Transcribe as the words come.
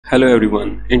Hello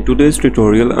everyone, in today's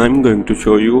tutorial I'm going to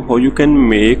show you how you can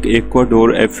make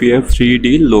Ecuador FEF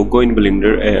 3D logo in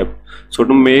Blender app. So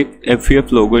to make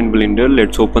FEF logo in Blender,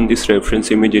 let's open this reference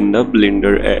image in the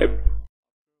Blender app.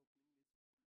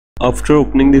 After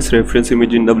opening this reference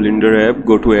image in the Blender app,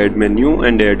 go to add menu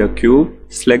and add a cube.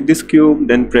 Select this cube,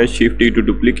 then press Shift E to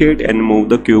duplicate and move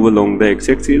the cube along the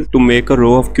x-axis to make a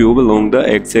row of cube along the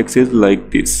x-axis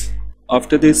like this.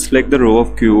 After this, select the row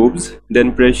of cubes,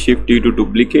 then press Shift E to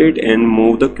duplicate and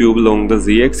move the cube along the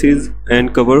z-axis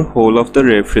and cover whole of the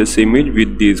reference image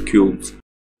with these cubes.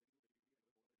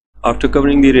 After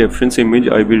covering the reference image,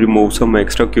 I will remove some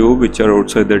extra cubes which are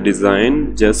outside the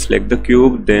design. Just select the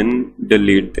cube, then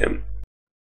delete them.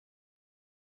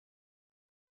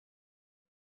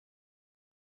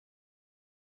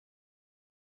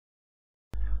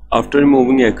 After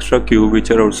removing extra cube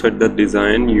which are outside the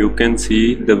design, you can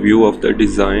see the view of the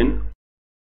design.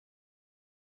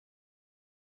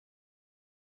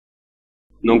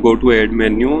 Now go to add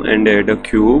menu and add a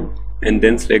cube, and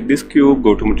then select this cube,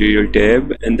 go to material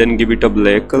tab and then give it a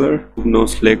black color. Now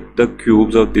select the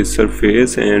cubes of this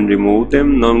surface and remove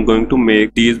them. Now I'm going to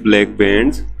make these black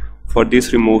bands. For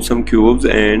this, remove some cubes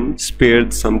and spare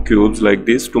some cubes like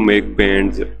this to make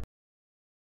bands.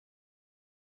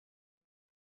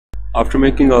 After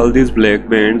making all these black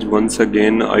bands, once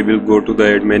again I will go to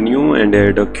the add menu and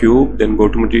add a cube, then go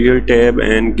to material tab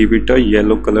and give it a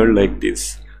yellow color like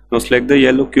this. Now select the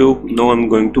yellow cube. Now I'm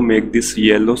going to make this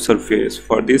yellow surface.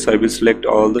 For this, I will select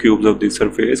all the cubes of this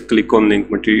surface, click on link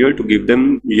material to give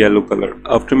them yellow color.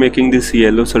 After making this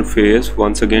yellow surface,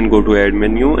 once again go to add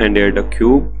menu and add a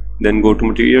cube, then go to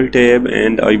material tab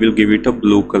and I will give it a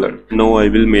blue color. Now I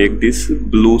will make this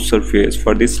blue surface.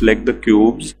 For this, select the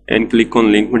cubes and click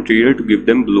on link material to give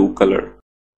them blue color.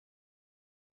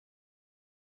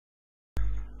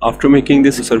 After making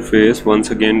this surface, once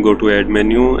again go to add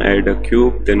menu, add a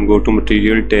cube, then go to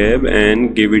material tab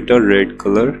and give it a red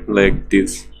color like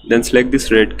this. Then select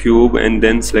this red cube and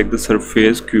then select the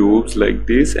surface cubes like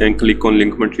this and click on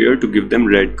link material to give them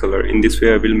red color. In this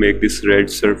way I will make this red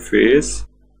surface.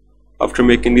 After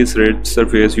making this red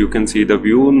surface, you can see the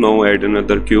view. Now add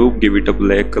another cube, give it a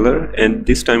black color, and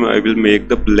this time I will make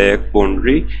the black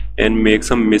boundary and make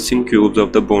some missing cubes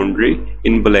of the boundary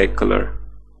in black color.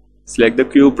 Select the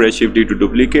cube, press Shift D to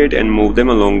duplicate and move them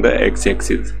along the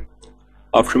x-axis.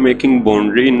 After making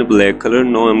boundary in black color,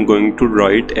 now I'm going to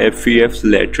write FEF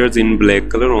letters in black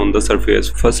color on the surface.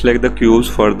 First select the cubes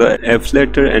for the F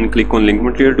letter and click on link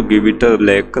material to give it a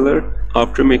black color.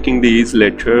 After making these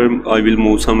letters, I will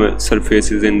move some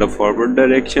surfaces in the forward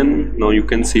direction. Now you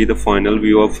can see the final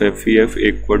view of FEF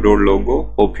Ecuador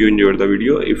logo. Hope you enjoyed the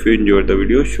video. If you enjoyed the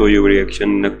video, show your reaction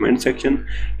in the comment section.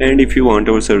 And if you want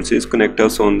our services, connect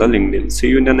us on the LinkedIn. See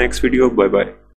you in the next video. Bye bye.